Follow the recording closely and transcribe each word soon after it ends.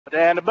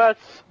Banana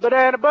butts,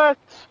 banana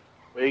butts.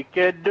 We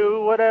can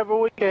do whatever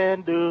we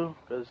can do,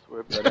 because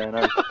we're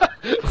bananas.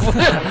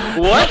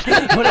 What?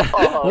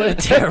 What a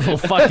terrible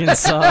fucking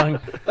song.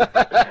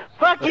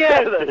 Fuck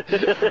yeah!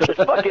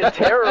 Fucking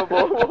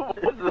terrible.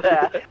 What was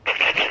that?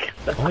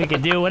 We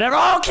can do whatever.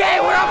 Okay,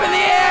 we're up in the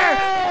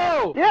air!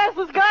 Yes,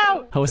 let's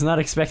go! I was not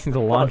expecting to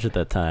launch at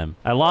that time.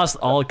 I lost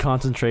all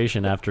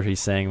concentration after he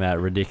sang that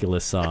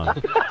ridiculous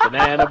song.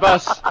 Banana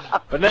bus,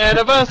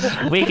 banana bus.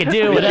 We can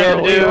do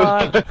whatever we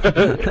want.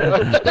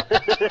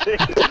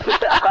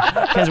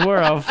 Because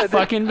we're a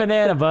fucking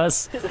banana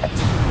bus.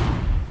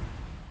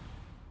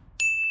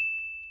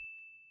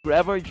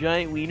 Grab our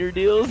giant wiener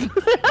deals.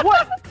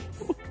 What?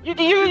 You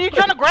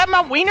trying to grab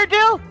my wiener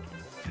deal?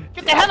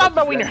 Get the hell out of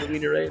my wiener!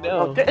 Wiener right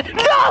now. No! Get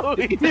my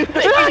wiener!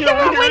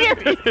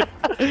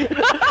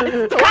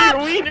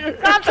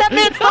 Stop! Stop! That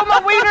man stole my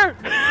wiener!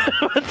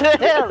 What the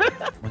hell?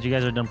 Once you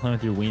guys are done playing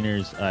with your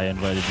wieners, I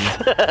invited you.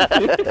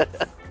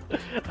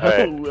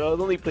 Alright. I was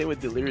only playing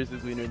with Delirious'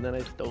 wiener and then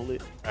I stole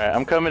it. Alright,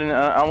 I'm coming in.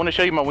 I want to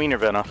show you my wiener,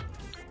 Venom.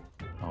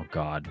 Oh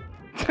God.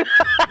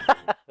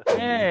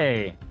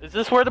 Hey. Is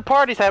this where the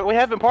party's at? We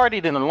haven't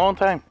partied in a long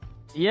time.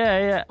 Yeah,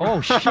 yeah. Oh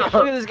shit! Look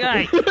at this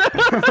guy.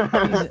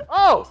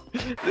 Oh!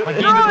 My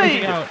game is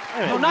leaking out.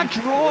 No, not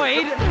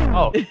droid.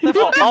 Oh!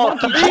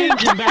 Monkey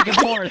changing back and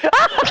forth.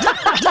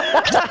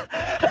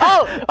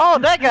 Oh,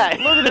 that guy!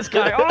 Look at this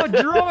guy. Oh,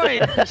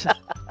 droid.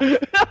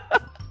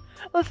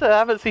 Listen, I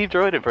haven't seen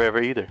Droid in forever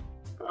either.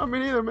 I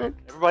mean, either, man.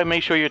 Everybody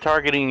make sure your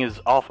targeting is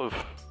off of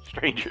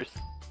strangers.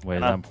 Wait,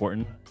 is that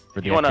important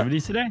for the You wanna-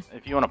 activities today?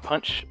 If you want to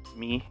punch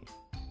me...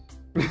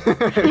 Alright,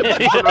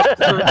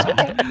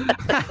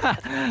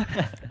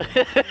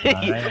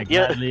 I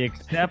gladly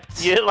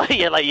accept.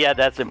 Yeah,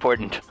 that's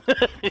important.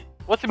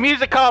 What's the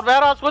music called,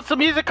 Vados? What's the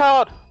music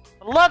called?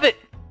 I love it!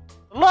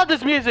 I love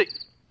this music!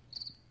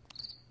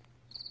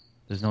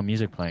 There's no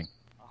music playing.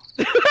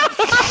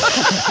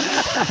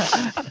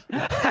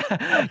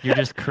 You're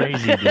just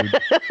crazy, dude.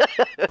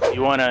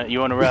 You wanna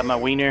ride my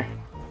wiener?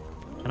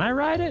 Can I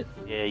ride it?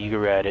 Yeah, you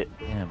can ride it.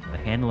 Damn, the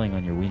handling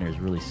on your wiener is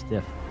really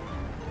stiff.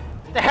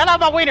 Get the hell out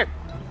of my wiener!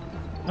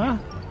 Huh?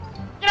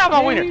 Get out of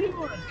my wiener!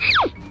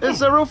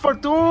 It's a real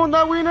fortune,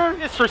 that wiener.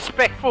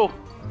 Disrespectful,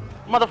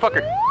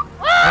 motherfucker!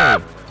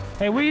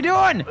 Hey, what are you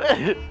doing?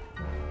 What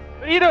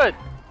are you doing?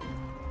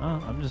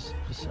 Oh, I'm just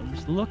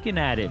looking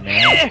at it,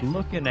 man. Just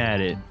looking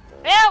at it.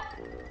 Help!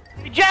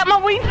 You jabbed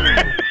my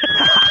wiener!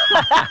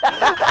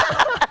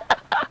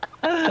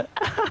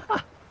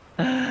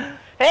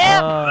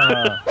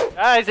 Help!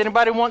 Guys,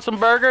 anybody want some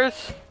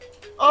burgers?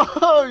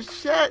 Oh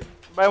shit!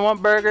 Anybody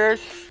want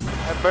burgers?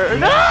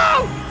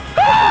 No!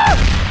 Ah!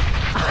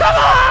 Come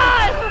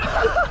on!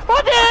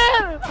 What the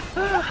hell?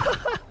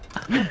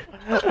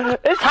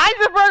 It's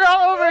Heisenberg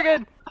all over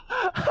again!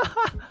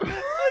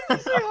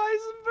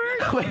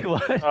 Wait,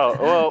 what? Oh,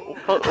 well,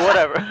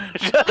 whatever.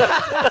 You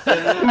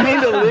mean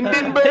the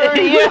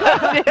Lindenberry?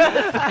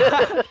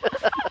 Yes.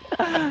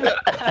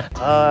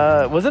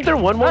 Wasn't there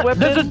one more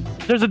weapon?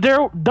 There's a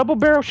double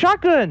barrel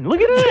shotgun.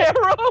 Look at it.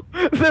 Darryl.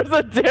 There's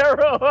a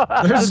Darryl.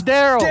 There's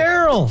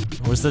Daryl.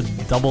 Where's the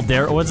double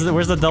Daryl? Where's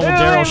the double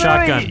Daryl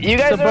shotgun? You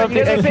guys are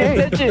paying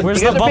attention.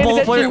 Where's the bubble?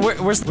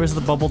 Where's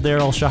the bubble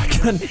Daryl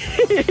shotgun?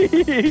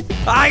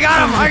 I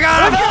got him!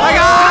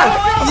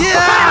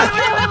 Yeah!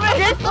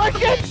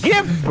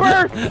 Give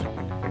birth.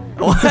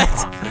 What?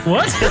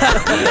 What?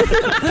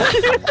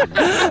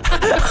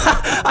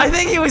 I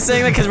think he was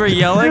saying that because we're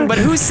yelling, but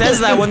who says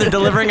that when they're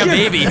delivering a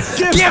baby?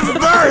 Give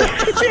birth!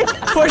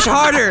 Push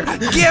harder!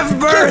 Give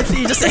birth!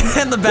 You just say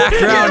that in the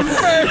background.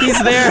 He's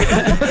there.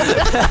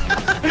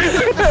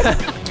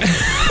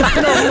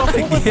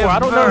 I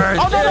don't know.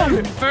 Oh,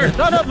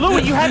 no,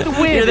 Louis, you have to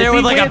win. You're there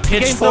with like a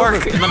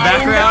pitchfork in the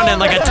background and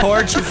like a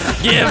torch.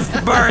 Give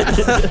birth!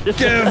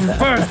 Give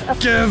birth!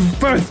 Give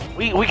birth!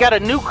 We got a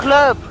new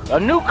club. A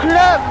new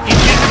club.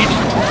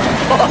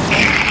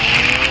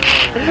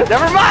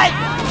 Never mind.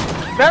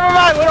 We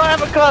don't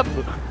have a club.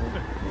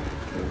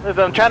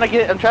 Listen, I'm trying to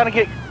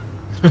get.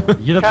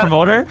 You're the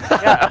promoter?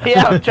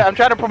 Yeah. I'm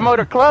trying to promote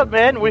a club,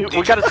 man. We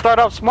got to start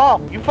off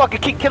small. You fucking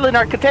keep killing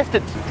our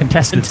contestants.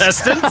 Contestants?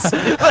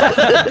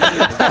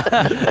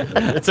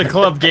 It's a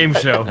club game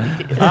show.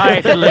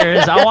 Alright,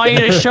 Delirious, I want you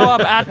to show up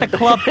at the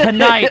club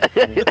tonight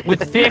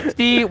with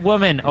 50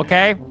 women,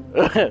 okay?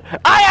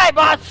 Aye,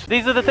 boss!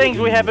 These are the things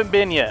we haven't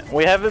been yet.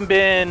 We haven't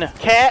been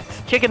cat,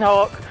 chicken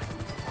hawk,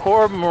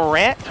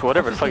 cormorant,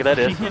 whatever the fuck that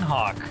is. Chicken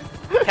hawk.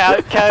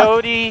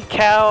 Coyote,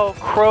 cow,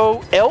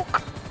 crow,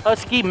 elk,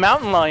 husky,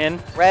 mountain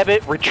lion,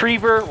 rabbit,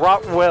 retriever,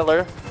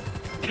 rottweiler,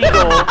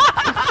 seagull,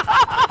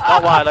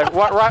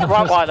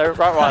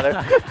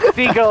 Rottweiler,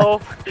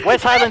 seagull,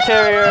 West Highland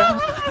Terrier.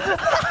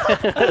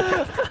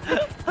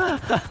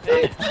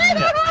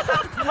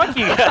 Fuck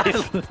you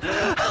guys.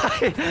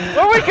 Where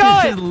are we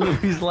going?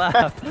 Louis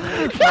laugh.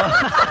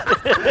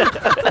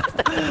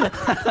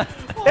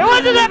 It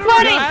wasn't that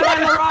funny.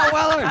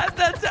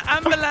 That's the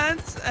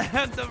ambulance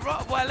and the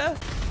Rottweiler.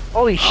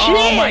 Holy shit!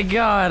 Oh my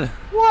god.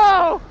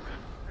 Whoa!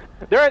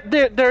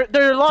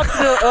 They're locked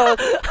in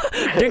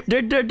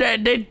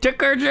They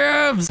took our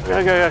jobs.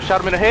 I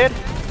shot him in the head.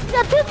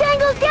 No, 2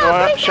 tangos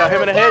down, 3 Shot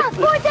him in the head. tangos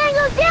down, 4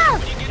 tangos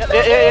down.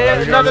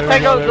 Yeah. Another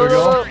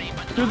tango.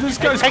 Dude, this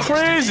guy's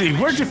crazy.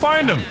 Where'd you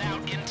find him?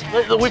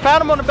 We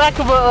found him on the back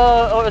of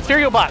a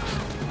cereal box.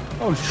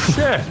 Oh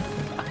shit.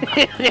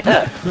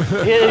 Yeah.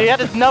 He had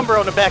his number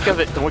on the back of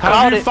it. And we Have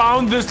called you it.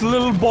 found this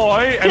little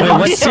boy? And Wait,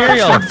 what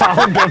cereal?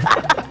 Found him.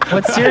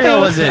 What cereal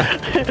was it?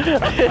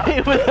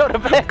 It was on the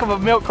back of a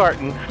milk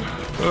carton.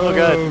 Oh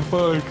god.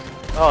 Fuck.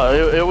 Oh,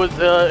 it was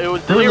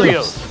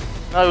Delirious.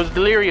 No, it was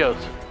Delirious.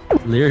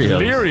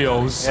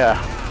 Delirious? Yeah.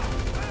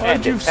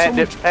 Why'd you have so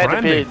much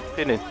branding?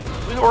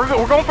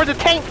 We're going for the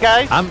tank,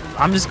 guys.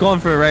 I'm just going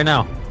for it right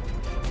now.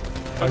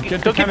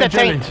 Get Go the get can that of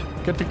jelly. taint.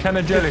 Get the can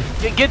of jelly.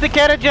 Get the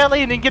can of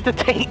jelly and then get the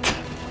taint.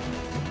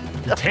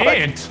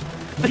 Taint?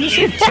 Did you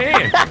say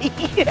taint?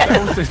 Yeah.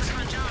 That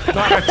was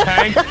not a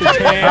tank, the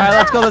taint.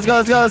 Alright,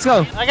 let's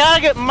go. I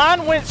gotta get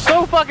mine went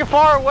so fucking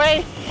far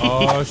away.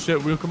 Oh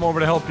shit, we'll come over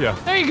to help you.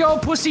 There you go,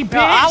 pussy bitch. No,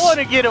 I want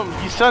to get them,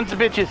 you sons of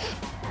bitches.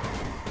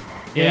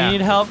 Yeah, you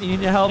need help. Think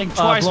blowing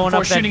twice before up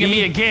that shooting at D.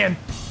 me again.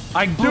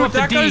 I blew Dude, up the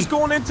that D. guy's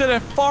going into the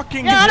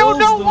fucking Yeah, I don't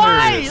know hills,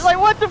 why. Delirious. Like,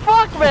 what the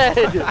fuck, man?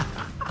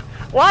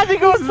 Why is he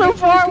going so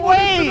far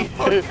away?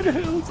 Fucking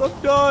hills,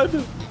 I'm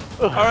done.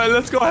 Alright,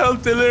 let's go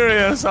help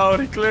Delirious out.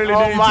 He clearly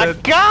Oh needs my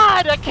it.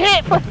 god, I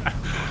can't.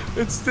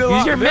 It's still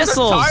Use on. your There's a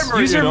missiles. timer,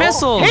 Use you your know?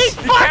 missiles. He's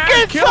You fucking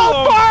can't so kill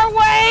him. far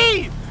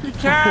away. You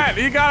can't.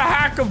 You gotta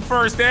hack him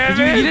first, damn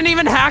You it. didn't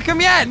even hack him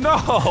yet. No.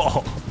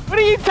 What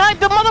are you typing?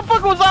 The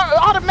motherfucker was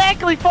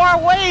automatically far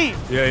away.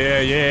 Yeah.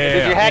 Did you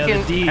Yeah,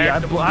 hacking? the D. Hack I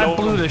the blew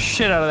blow. the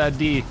shit out of that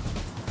D.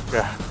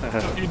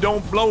 You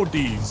don't blow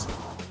these.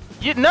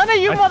 None of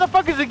you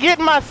motherfuckers are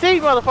getting my C,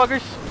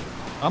 motherfuckers.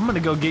 I'm gonna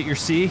go get your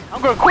C.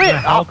 I'm gonna quit.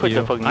 I'll help quit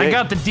you. the fucking I game.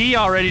 got the D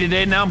already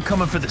today, now I'm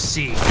coming for the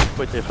C.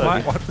 Quit the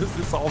Why? fucking What does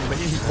this all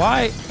mean?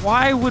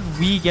 Why would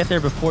we get there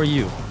before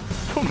you?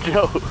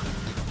 Joe.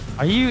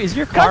 Is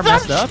your car Cause I'm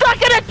messed up?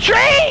 stuck in a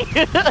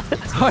tree.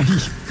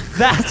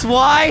 That's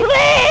why?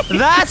 Please.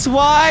 That's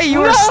why you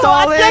were No,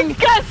 stalling? I just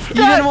got stuck.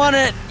 You didn't want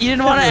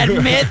to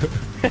admit.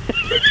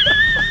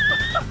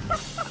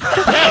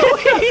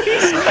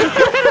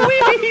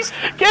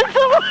 Can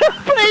someone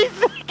please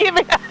get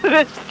me out of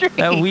this tree?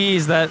 That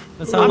wheeze, that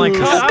sounded like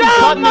I'm what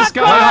cutting this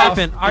guy off.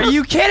 happened? Are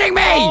you kidding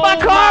me? My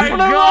car blew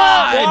up.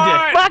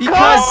 God. My Because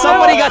car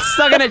somebody blew got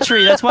stuck in a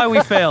tree. That's why we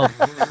failed.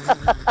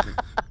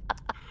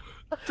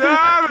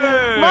 Damn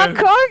it. My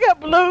car got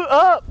blew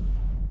up.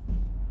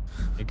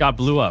 It got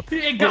blew up.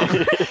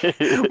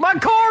 My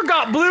car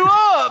got blew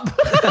up!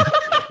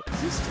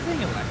 Is this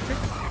thing electric?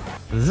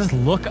 Does this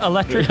look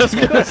electric? It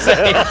sounds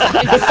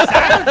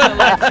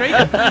electric.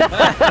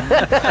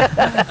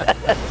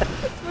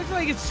 Looks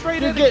like it's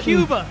straight out of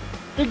Cuba.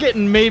 You're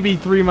getting maybe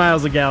 3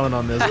 miles a gallon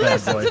on this bad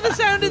Listen boy. to the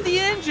sound of the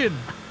engine.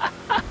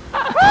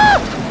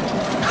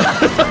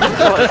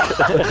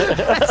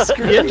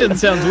 The engine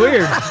sounds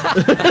weird.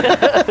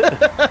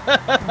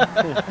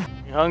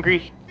 You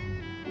hungry?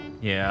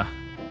 Yeah.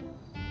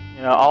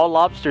 You know, all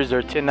lobsters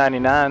are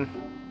 $10.99.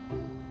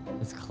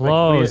 It's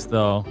closed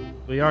though.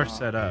 We are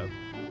set up.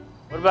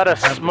 What about a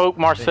smoked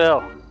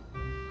Marcel?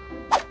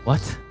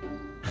 What?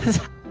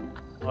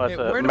 Oh, it's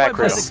Where a do I put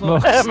mackerel. the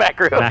Smoked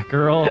Mackerel.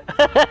 mackerel.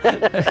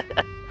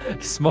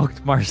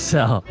 Smoked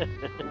Marcel.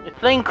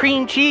 Plain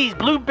cream cheese,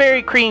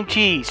 blueberry cream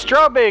cheese,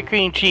 strawberry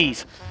cream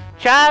cheese,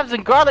 chives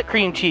and garlic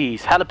cream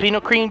cheese,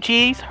 jalapeno cream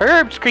cheese,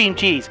 herbs cream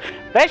cheese,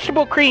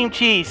 vegetable cream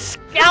cheese,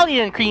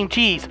 scallion cream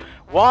cheese,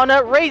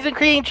 walnut raisin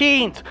cream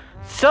cheese,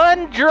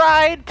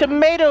 sun-dried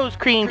tomatoes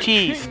cream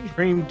cheese,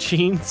 Cream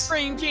cheese.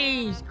 Cream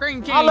cheese,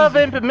 cream cheese. olive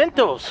and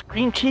pimentos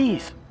cream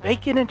cheese,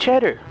 bacon and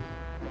cheddar,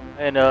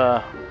 and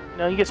you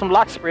know, you get some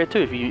lox spread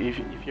too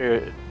if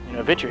you're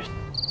adventurous.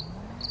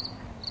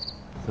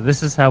 So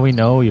this is how we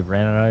know we've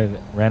ran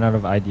out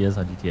of ideas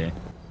on GTA.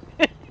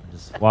 We're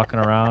just walking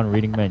around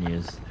reading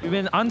menus. We've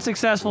been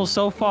unsuccessful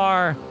so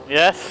far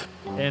Yes.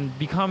 in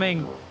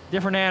becoming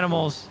different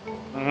animals,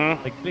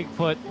 Mm-hmm. like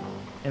Bigfoot.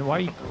 And why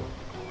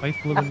are you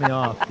flipping me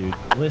off, dude?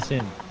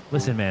 Listen,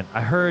 man.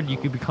 I heard you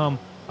could become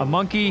a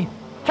monkey,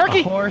 Turkey.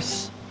 a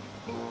horse,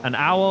 an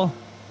owl,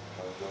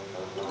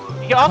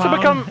 You can also clown,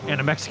 become. and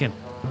a Mexican.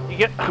 You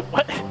get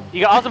what?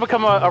 You can also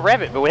become a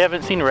rabbit, but we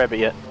haven't seen a rabbit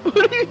yet.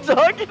 What are you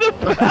talking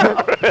about?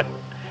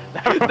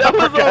 That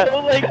was a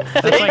whole like.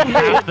 That's like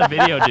half the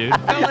video, dude.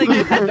 felt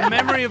like the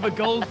memory of a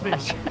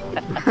goldfish.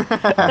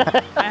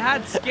 I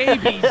had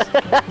scabies.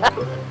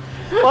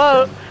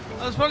 Well,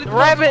 That was probably the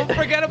Rabbit. most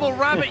unforgettable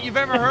rabbit you've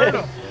ever heard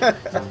of.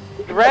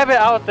 the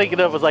rabbit I was thinking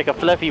of was like a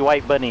fluffy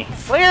white bunny.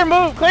 Clear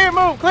move, clear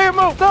move, clear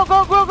move. Go,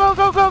 go, go, go,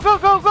 go, go, go,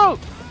 go, go.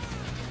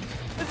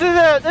 This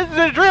is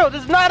a drill.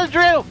 This is not a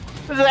drill.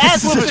 This is an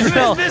ass This is a whooping.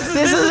 drill. This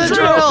is a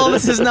drill.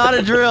 This is not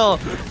a drill.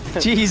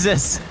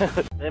 Jesus.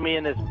 Let me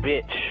in this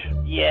bitch.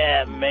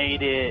 Yeah,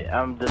 made it.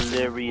 I'm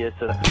delirious.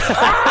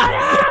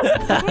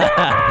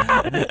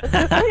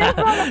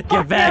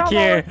 Get back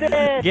here.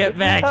 Get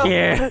back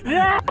here.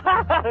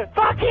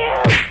 Fuck you!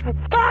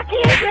 Fuck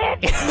you,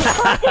 bitch!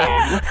 Fuck you!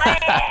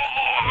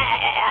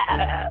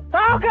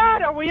 Oh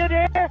God, are we in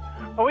there?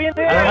 Are we in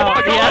the I air? don't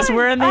know. Yes,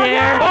 we're in the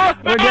air.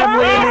 We're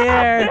definitely in the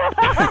air.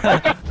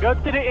 Go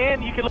to the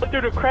end. You can look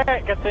through the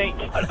crack, I think.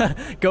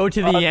 Go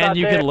to the it's end. not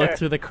You can there. look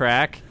through the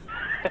crack.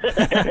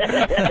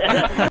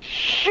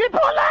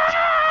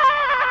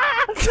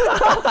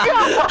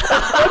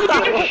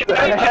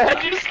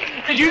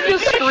 Did you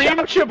just scream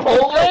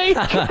Chipotle?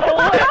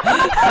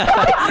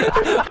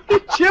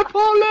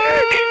 Chipotle!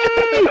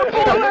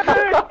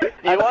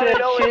 You want to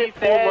know what he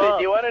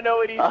said? You want to know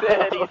what he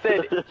said? He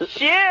said,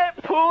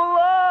 "Shit, pull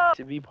up."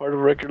 To be part of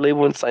a record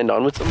label and signed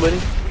on with somebody?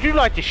 Would you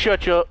like to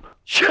shut up?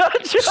 Shut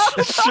up! Shut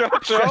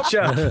up. Shut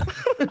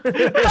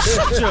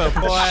up,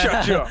 boy.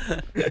 Shut up.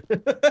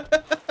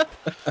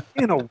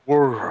 In a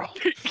world.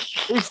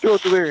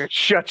 H2O Delirious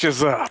shut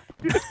us up.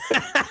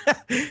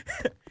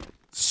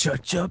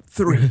 Shut up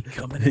 3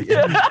 coming in.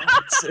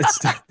 It's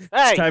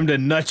Hey, time to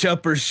nutch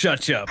up or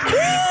shut up. you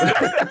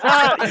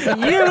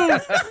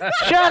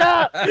shut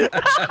up!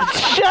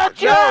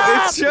 Shut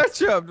up!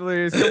 Shut up,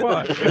 Delirious. Come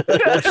on.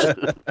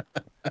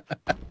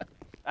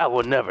 I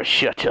will never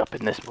shut up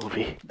in this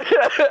movie.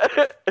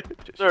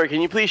 Sir,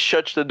 can you please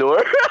shut the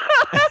door?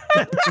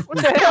 What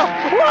the hell?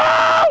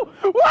 Whoa!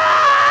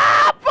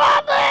 Whoa!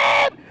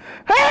 Bubbling!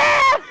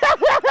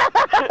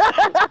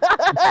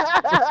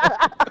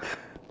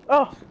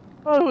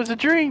 Oh, it was a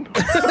dream.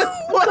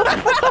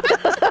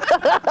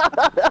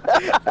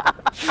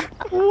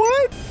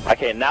 What?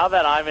 Okay, now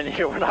that I'm in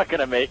here, we're not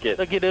gonna make it.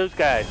 Look at those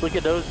guys. Look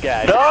at those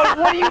guys. No, what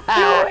are you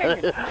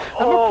doing?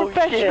 I'm a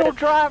professional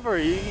driver.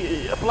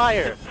 A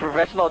flyer.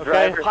 Professional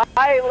driver.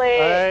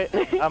 Pilot. All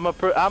right.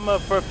 I'm a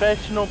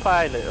professional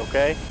pilot.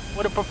 Okay.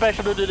 Would a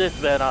professional do this,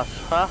 Vanos?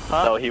 Huh?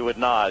 No, he would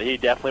not. He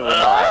definitely would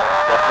not.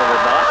 Definitely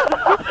would not.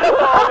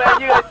 Oh man,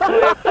 you guys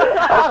clipped.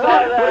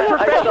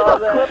 I saw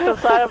that. Clip the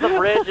side of the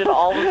bridge and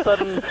all of a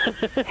sudden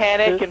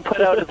panic and put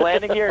out his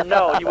landing gear?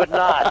 No, he would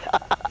not.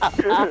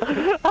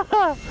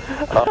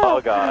 Oh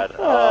god.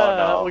 Oh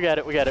no. We got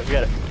it.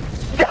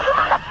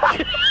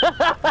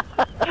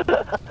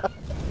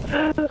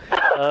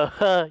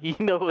 You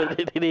know what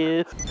it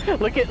is.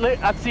 Look,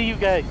 I see you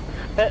guys.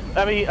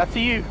 I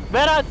see you.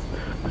 Vanos!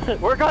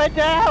 We're going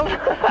down!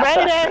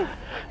 Mayday!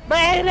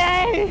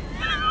 Mayday!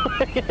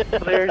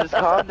 Blair, just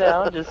calm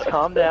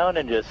down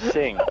and just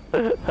sing.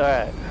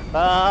 Alright.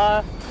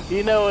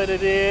 You know what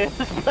it is.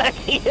 Black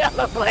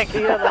yellow. Come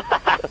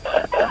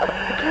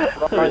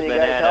on, you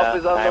guys, help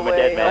is on the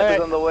way. Help is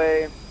on the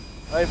way.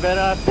 Alright,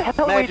 Vanos. What the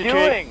hell are we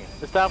doing?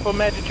 It's time for a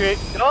magic trick.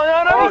 No,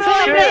 Oh,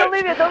 shit. don't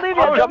leave it,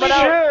 I'm jumping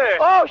out.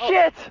 Oh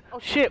shit! Oh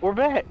shit, we're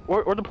back.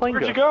 Where'd the plane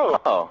Where'd go? you go?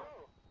 Oh.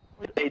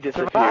 They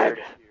disappeared.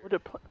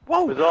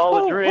 Whoa! It was all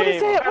a What is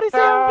dream. that? What is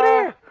that over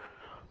there?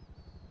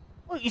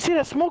 Oh, you see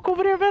that smoke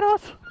over there,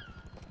 Vanos?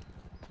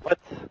 What?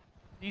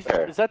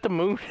 Is that the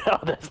moon? Oh,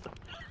 that's the...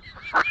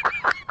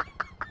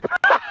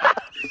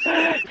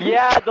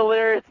 Yeah,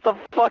 Delirious, it's the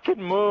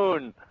fucking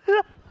moon.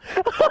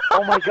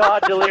 Oh my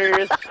god,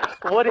 Delirious.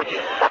 What is...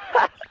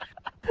 I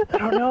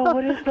don't know,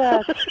 what is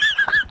that?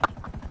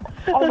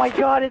 Oh my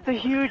god, it's a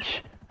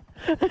huge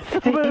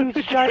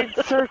giant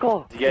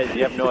circle. You guys,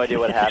 you have no idea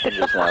what happened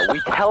just now. We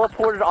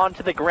teleported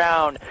onto the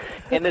ground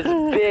and this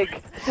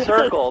big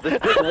circle, this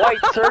big white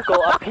circle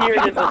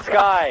appeared in the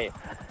sky.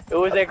 It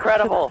was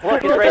incredible.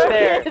 Look, it's right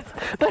there.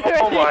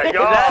 Oh my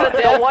god.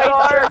 That's a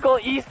white circle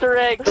Easter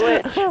egg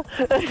glitch.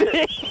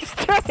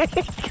 Easter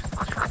egg.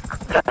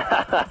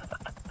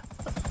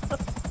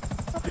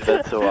 Dude,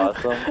 that's so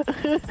awesome.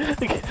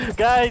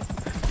 Guys.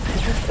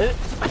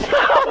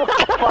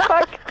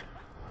 Fuck.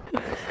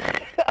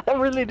 I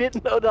really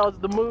didn't know that was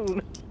the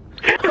moon.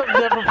 I've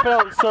never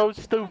felt so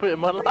stupid in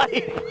my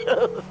life.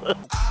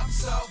 I'm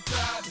so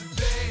proud to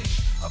be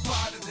a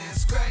part of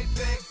this great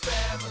big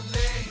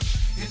family.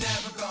 You're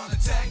never gonna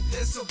take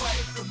this away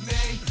from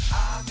me.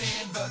 I'm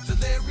in the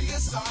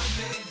delirious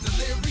army,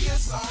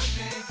 delirious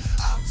army.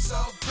 I'm so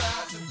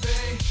proud to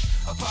be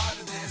a part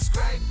of this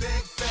great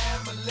big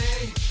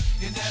family.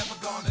 You're never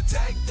gonna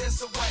take this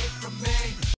away from me.